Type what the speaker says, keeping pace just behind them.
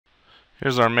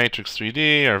Here's our matrix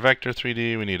 3D, our vector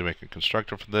 3D. We need to make a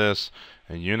constructor for this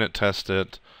and unit test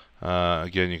it.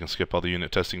 Again, you can skip all the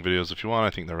unit testing videos if you want.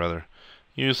 I think they're rather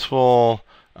useful.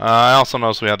 I also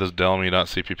noticed we had this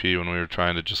delme.cpp when we were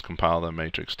trying to just compile the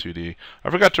matrix 2D.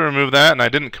 I forgot to remove that, and I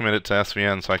didn't commit it to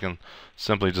SVN, so I can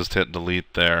simply just hit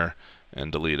delete there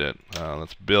and delete it.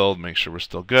 Let's build, make sure we're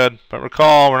still good. But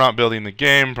recall, we're not building the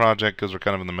game project because we're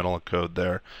kind of in the middle of code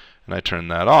there, and I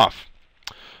turned that off.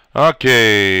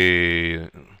 Okay, I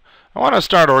want to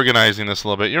start organizing this a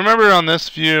little bit. You remember on this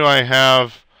view I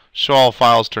have show all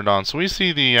files turned on, so we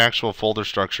see the actual folder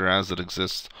structure as it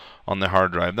exists on the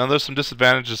hard drive. Now there's some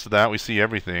disadvantages to that. We see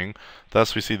everything.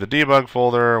 Thus we see the debug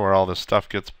folder where all this stuff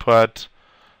gets put,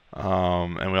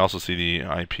 and we also see the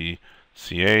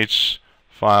IPCH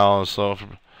files.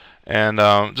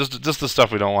 Just the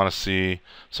stuff we don't want to see.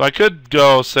 So I could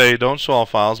go say don't show all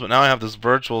files, but now I have this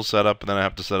virtual setup, and then I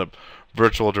have to set up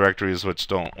virtual directories which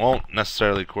won't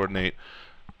necessarily coordinate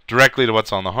directly to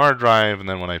what's on the hard drive, and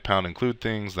then when I pound include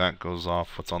things, that goes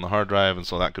off what's on the hard drive, and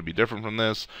so that could be different from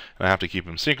this, and I have to keep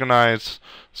them synchronized.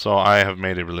 So I have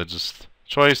made a religious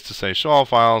choice to say show all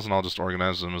files, and I'll just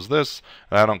organize them as this,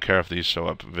 and I don't care if these show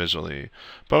up visually.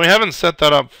 But we haven't set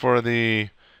that up for the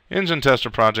engine tester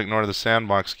project nor the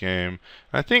sandbox game.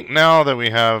 And I think now that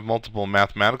we have multiple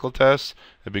mathematical tests,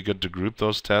 it'd be good to group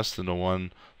those tests into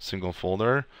one single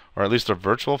folder, or at least a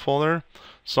virtual folder.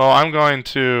 So I'm going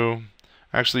to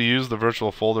actually use the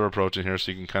virtual folder approach in here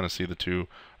so you can kind of see the two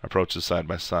approaches side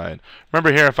by side.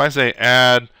 Remember here, if I say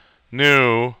add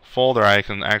new folder, I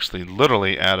can actually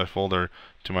literally add a folder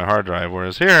to my hard drive,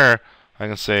 whereas here I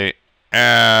can say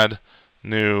add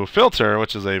new filter,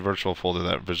 which is a virtual folder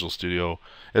that Visual Studio,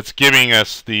 it's giving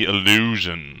us the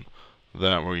illusion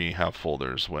that we have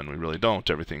folders when we really don't.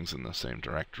 Everything's in the same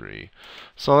directory.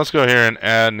 So let's go here and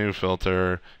add new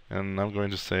filter, and I'm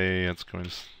going to say it's going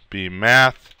to be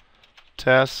math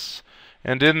tests,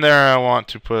 and in there I want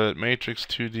to put matrix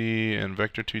 2D and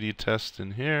vector 2D test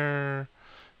in here.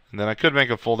 And then I could make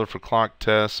a folder for clock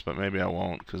tests, but maybe I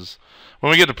won't, because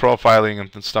when we get to profiling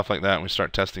and stuff like that and we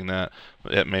start testing that,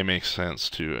 it may make sense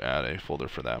to add a folder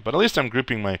for that. But at least I'm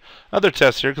grouping my other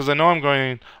tests here because I know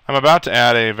I'm about to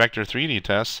add a vector 3D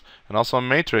test and also a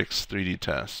matrix 3D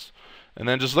test. And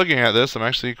then just looking at this, I'm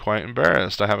actually quite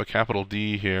embarrassed. I have a capital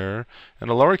D here and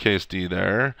a lowercase d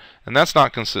there, and that's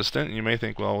not consistent. You may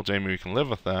think, well, Jamie, we can live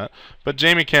with that. But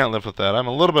Jamie can't live with that. I'm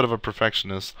a little bit of a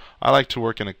perfectionist. I like to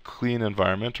work in a clean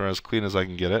environment, or as clean as I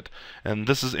can get it. And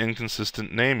this is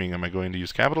inconsistent naming. Am I going to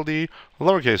use capital D or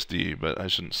lowercase d? But I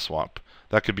shouldn't swap.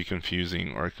 That could be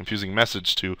confusing, or a confusing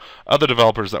message to other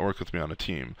developers that work with me on a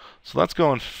team. So let's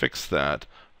go and fix that.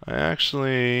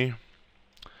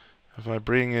 If I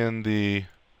bring in the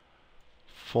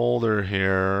folder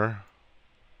here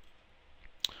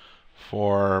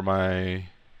for my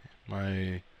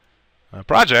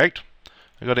project,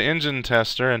 I go to engine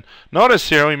tester, and notice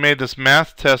here we made this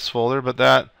math test folder, but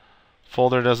that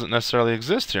folder doesn't necessarily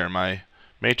exist here. My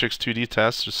matrix 2D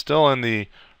tests are still in the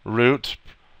root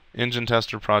engine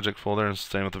tester project folder, and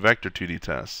same with the vector 2D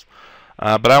tests.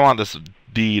 But I want this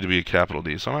D to be a capital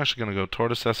D, so I'm actually going to go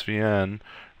Tortoise SVN,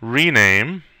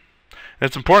 rename.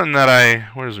 It's important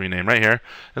that where's rename? Right here.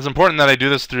 It's important that I do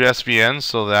this through SVN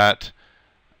so that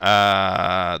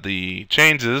the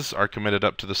changes are committed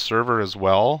up to the server as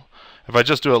well. If I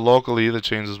just do it locally, the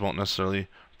changes won't necessarily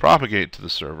propagate to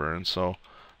the server, and so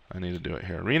I need to do it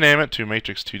here. Rename it to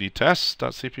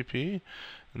matrix2dtests.cpp,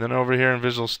 and then over here in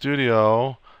Visual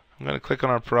Studio, I'm going to click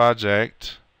on our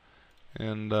project,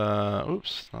 and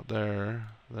oops, not there.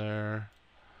 There.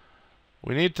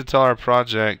 We need to tell our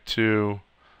project to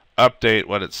update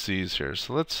what it sees here.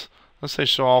 So let's say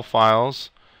show all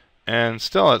files, and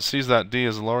still it sees that D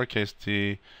as a lowercase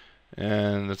d,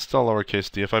 and it's still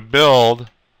lowercase d. If I build,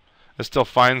 it still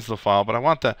finds the file, but I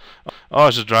want that. Oh,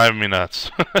 it's just driving me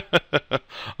nuts.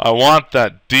 I want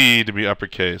that D to be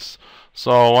uppercase.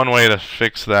 So one way to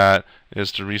fix that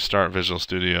is to restart Visual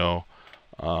Studio.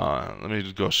 Let me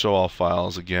just go show all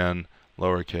files again,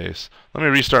 lowercase. Let me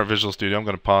restart Visual Studio. I'm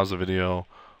going to pause the video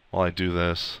while I do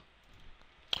this.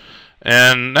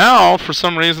 And now, for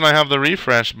some reason, I have the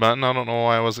refresh button. I don't know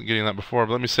why I wasn't getting that before,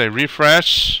 but let me say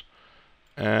refresh,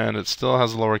 and it still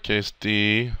has lowercase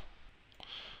d.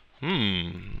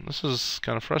 This is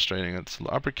kind of frustrating. It's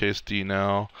uppercase d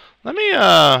now. Let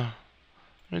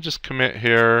me just commit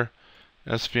here,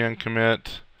 SVN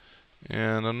commit,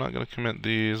 and I'm not going to commit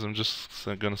these. I'm just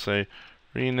going to say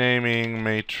renaming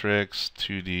matrix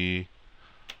 2D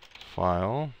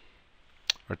file,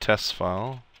 or test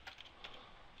file.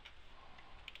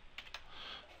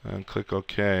 And click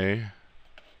OK.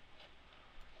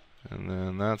 And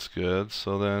then that's good.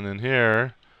 So then in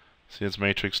here, see it's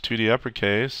matrix 2D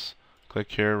uppercase.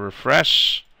 Click here,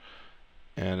 refresh.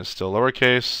 And it's still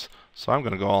lowercase. So I'm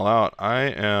going to go all out. I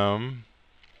am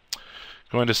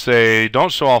going to say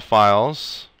don't show all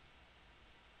files.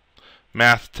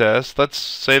 Math test. Let's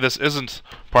say this isn't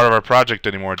part of our project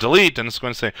anymore. Delete, and it's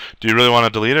going to say, do you really want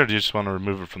to delete it or do you just want to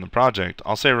remove it from the project?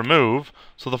 I'll say remove.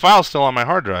 So the file's still on my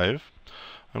hard drive.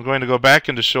 I'm going to go back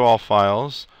into show all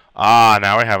files.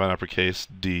 Now I have an uppercase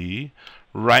D.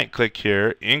 Right click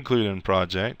here, include in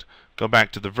project. Go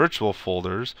back to the virtual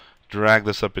folders, drag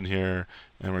this up in here,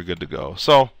 and we're good to go.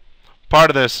 So part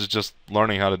of this is just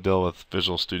learning how to deal with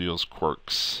Visual Studio's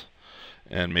quirks.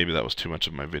 And maybe that was too much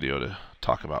of my video to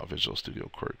talk about Visual Studio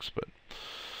quirks, but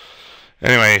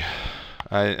anyway,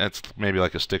 it's maybe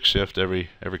like a stick shift. Every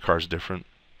car's different.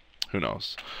 Who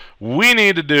knows? We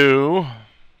need to do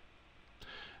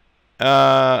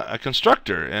a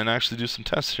constructor and actually do some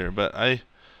tests here, but I'm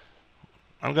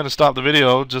going to stop the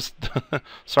video. Just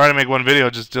sorry to make one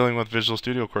video just dealing with Visual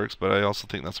Studio quirks, but I also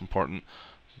think that's important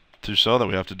to show that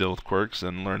we have to deal with quirks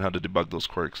and learn how to debug those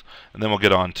quirks, and then we'll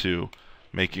get on to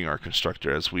making our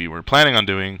constructor as we were planning on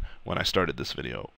doing when I started this video.